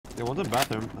Yeah, one's in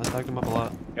bathroom. I stacked him up a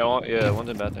lot. Yeah, one's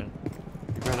in bathroom.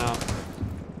 He ran out.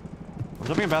 I'm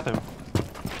jumping in bathroom.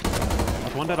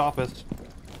 There's one dead office.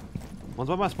 One's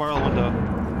by my spiral window.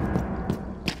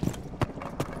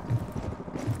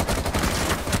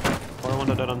 Spiral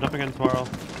window dead. I'm jumping in spiral.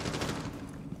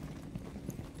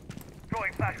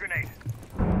 Throwing flash grenade.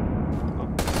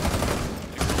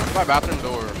 My bathroom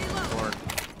door.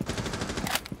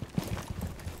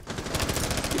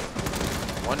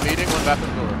 One meeting, one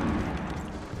bathroom door.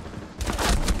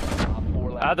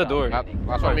 At the door.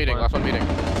 Last one meeting, last one meeting.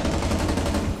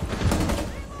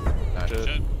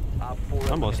 Shit.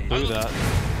 Almost threw that.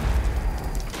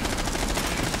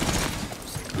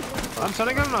 I'm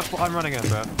setting him. I'm running in,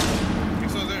 bro.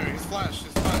 He's still there. He's flashed.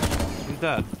 He's flashed. He's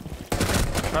dead.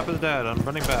 Trap is dead. I'm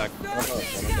running back.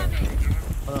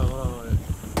 Hold on.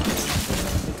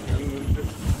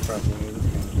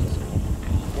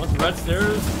 Once red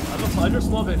stairs, I just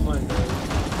love it flying guys.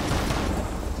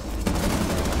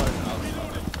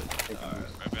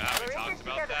 Remember how we talked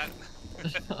about that?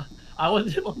 I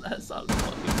wasn't on that side of the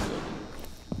fucking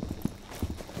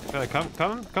building.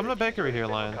 Okay, come to bakery here,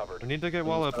 Lion. We need to get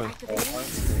wall open. I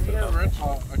get red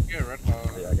ball.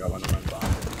 Yeah, I got one of them.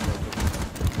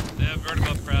 They have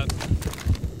vertical crap.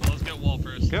 Well, let's get wall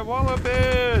first. Get wall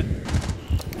open!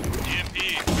 EMP.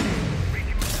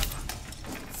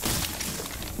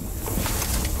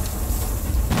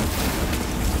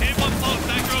 Team one close,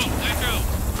 nitro.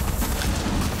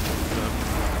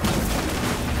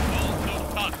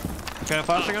 Okay, I'm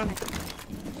flashing him.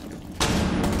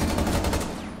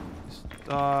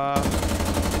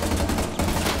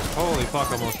 Holy fuck,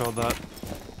 I almost showed that.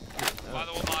 By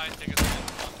the wall, take it.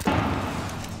 I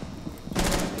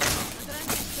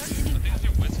think it's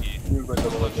your whiskey. Red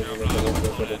double.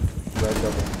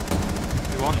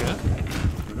 You walk in?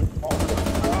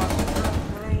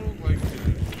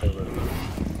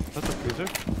 That's a cruiser.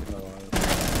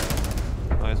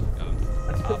 Nice.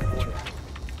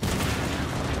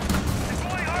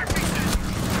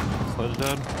 Sledge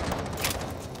dead.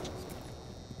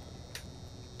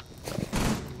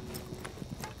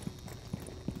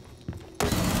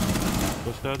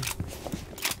 Push dead.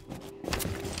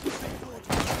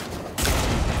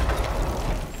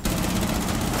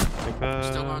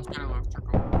 Still on Skylar,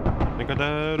 circle. Think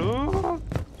dead. Ooh.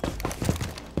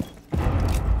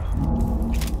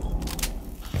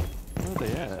 Where are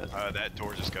they at? That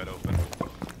door just got open.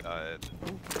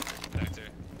 Back there.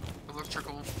 Good luck,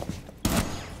 circle.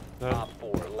 Dead.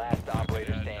 4, last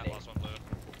operator Yeah, standing. last one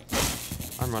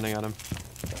blue. I'm running at him.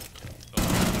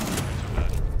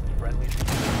 Friendly.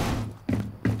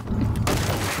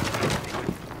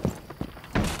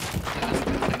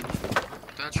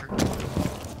 That's her.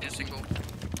 Yeah, single.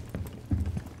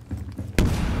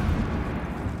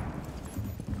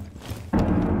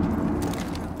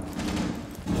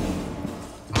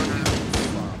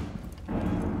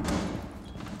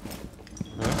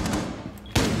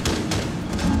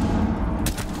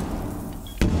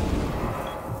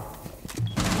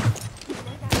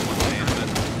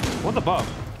 What's above?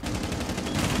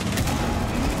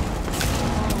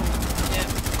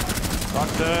 Rock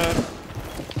dead.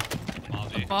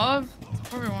 Mozzie. Above?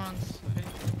 Everyone's.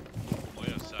 Oh,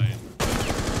 yeah, sight.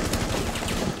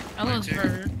 Ella's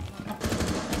hurt.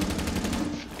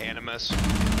 Animus.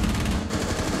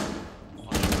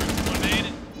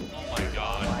 Grenade. Oh my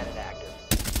god. Line and active.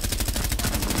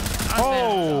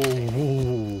 Oh!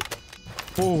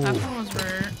 That Oh! one was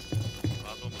hurt.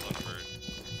 Last one was unhurt.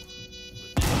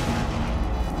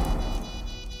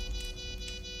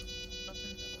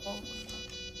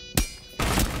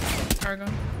 Cargo.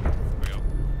 Here we go.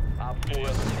 Op 4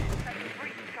 eliminated.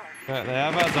 They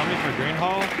have a zombie for green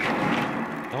hall.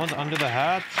 That one's under the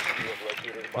hatch. You have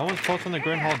located That one's close on the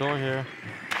green hall door here.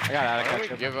 I got out of Why don't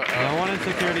catch we give a No one in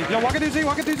security. Yo, walk into Z,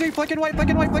 walk into Z. Flank and white, flank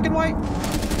and white, flank and white.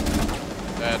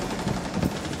 dead.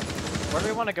 Where do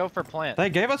we want to go for plant? They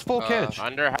gave us full kitch.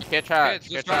 Under kitch hatch. Kids,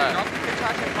 Kitch just drop hatch. the kitch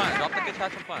hatch and plant. Drop the kitch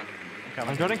hatch and plant.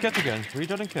 I'm joining kitch again.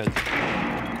 Rejoining kitch.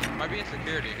 Might be in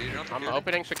security. You're not I'm security.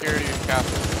 opening security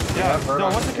castle. Yeah, no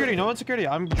one security, no one security.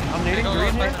 I'm nading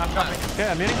green here. I'm coming. Okay,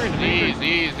 I'm nading green. I'm nading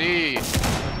green. Z.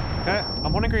 Okay,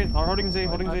 I'm holding green. I'm holding Z,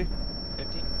 holding Z.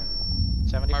 50? I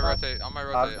 75? rotate. I might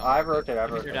rotate. I've rotated.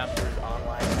 You're down.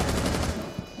 online.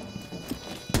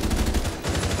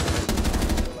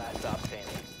 Last stop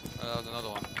standing. That was another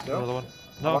one. Another one.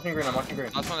 I'm No. watching green. I'm watching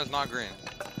green. Last one is not green.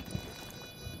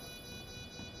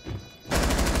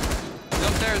 He's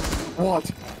upstairs. What?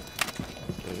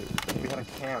 We had a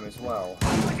cam as well.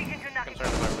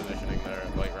 Concerned with my positioning there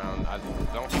late round. I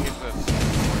don't think it's this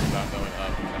worried about going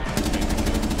up.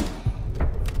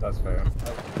 That's fair.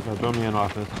 No, throw me in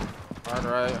office. Hard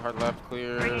right, hard left,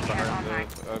 clear. Behind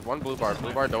the, one blue bar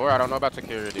door. I don't know about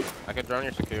security. I could drone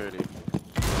your security.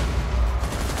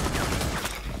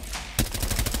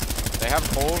 They have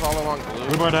holes all along blue.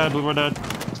 Blue bar dead, blue bar dead.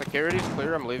 Security's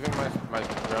clear. I'm leaving my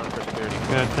drone for security.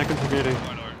 Yeah, taking security.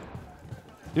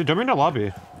 Dude, jump into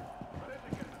lobby.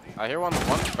 I hear one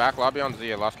back lobby on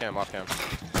Z. Lost cam.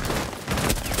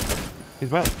 He's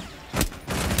wet.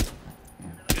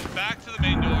 He's back to the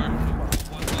main door.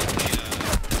 One's on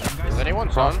the, Is anyone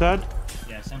Cross son? dead.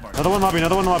 Yeah, sandbar. Another one lobby,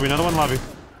 another one lobby, another one lobby.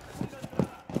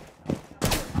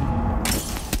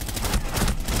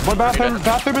 One bathroom,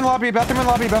 bathroom and lobby, bathroom and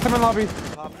lobby, bathroom and lobby.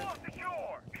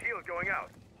 Shield going out.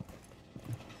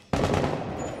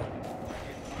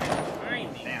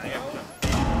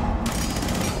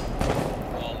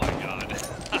 Oh my god.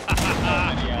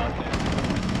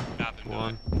 Nothing.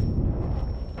 One.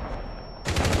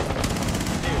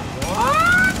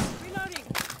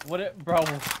 What it, bro?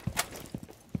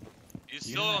 He's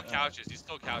still on couches. He's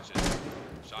still couches. Shot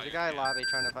There's a your guy man. lobby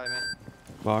trying to fight me.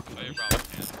 Fuck. Oh, you're probably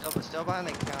man. Still behind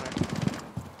the counter.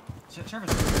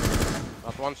 Travis.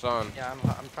 That's one son. Yeah, I'm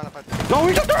trying to fight the. No,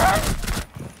 we got there!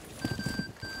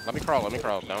 Let me crawl. Don't.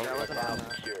 That wasn't on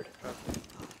that. Secured.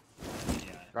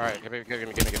 Alright, give me.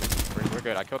 We're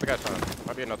good. I killed the guy's son.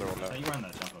 Might be another one So though. you run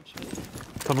that jump up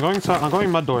shit. I'm going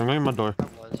mud door, I'm going mud door. That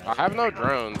was. I have no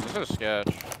drones. This is sketch.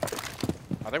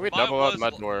 I think we Mine double up was-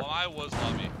 mud door. Mine was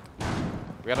lobby.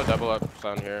 We gotta double up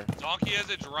son here. Donkey has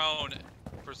a drone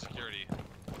for security.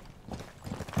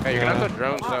 Hey, you're gonna have to Yeah.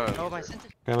 drone zone. Oh, my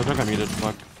sentence. Okay, my drone got muted,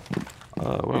 fuck.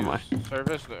 Where am I?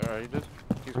 Service. You just.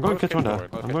 He's I'm going close kitchen window. door,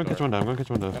 close I'm going kitchen window, I'm going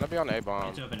kitchen window. Gonna be on A bomb.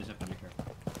 It's open, be careful.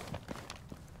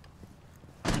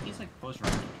 I think he's like close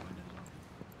right.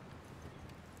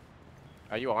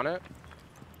 Are you on it?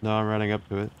 No, I'm running up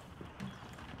to it.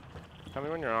 Tell me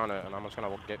when you're on it, and I'm just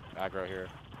gonna get aggro here.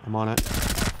 I'm on it.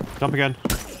 Jump again.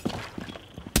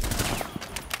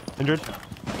 Injured.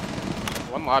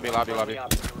 One lobby. One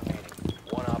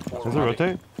op 4 Does it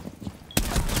rotate?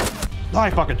 Oh, I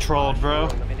fucking trolled, bro.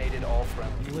 Eliminated all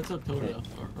friendly. What's up, Toda?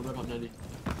 Or Red Hot 90?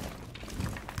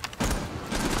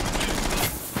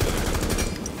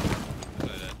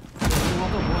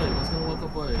 Let's go walk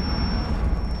up way.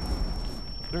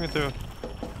 Bring it through.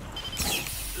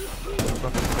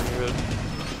 Fucking good.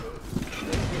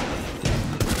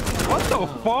 What the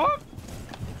fuck?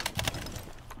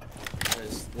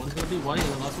 Guys, one's gonna be white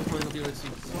and the last one's probably gonna be like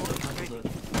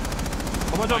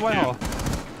Oh my god, Whitehall.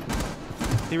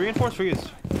 He reinforced freeze.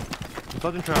 He's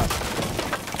legend trap.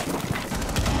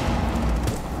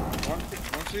 One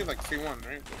C, like C1,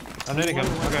 right? I'm nading him.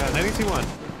 Okay, I'm nading C1.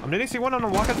 I'm nading C1 and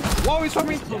I'm walking. Whoa, he's on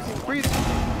me! Freeze!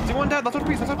 C1 dead, let's on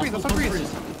freeze, let's on freeze, let's on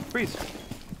freeze! Freeze!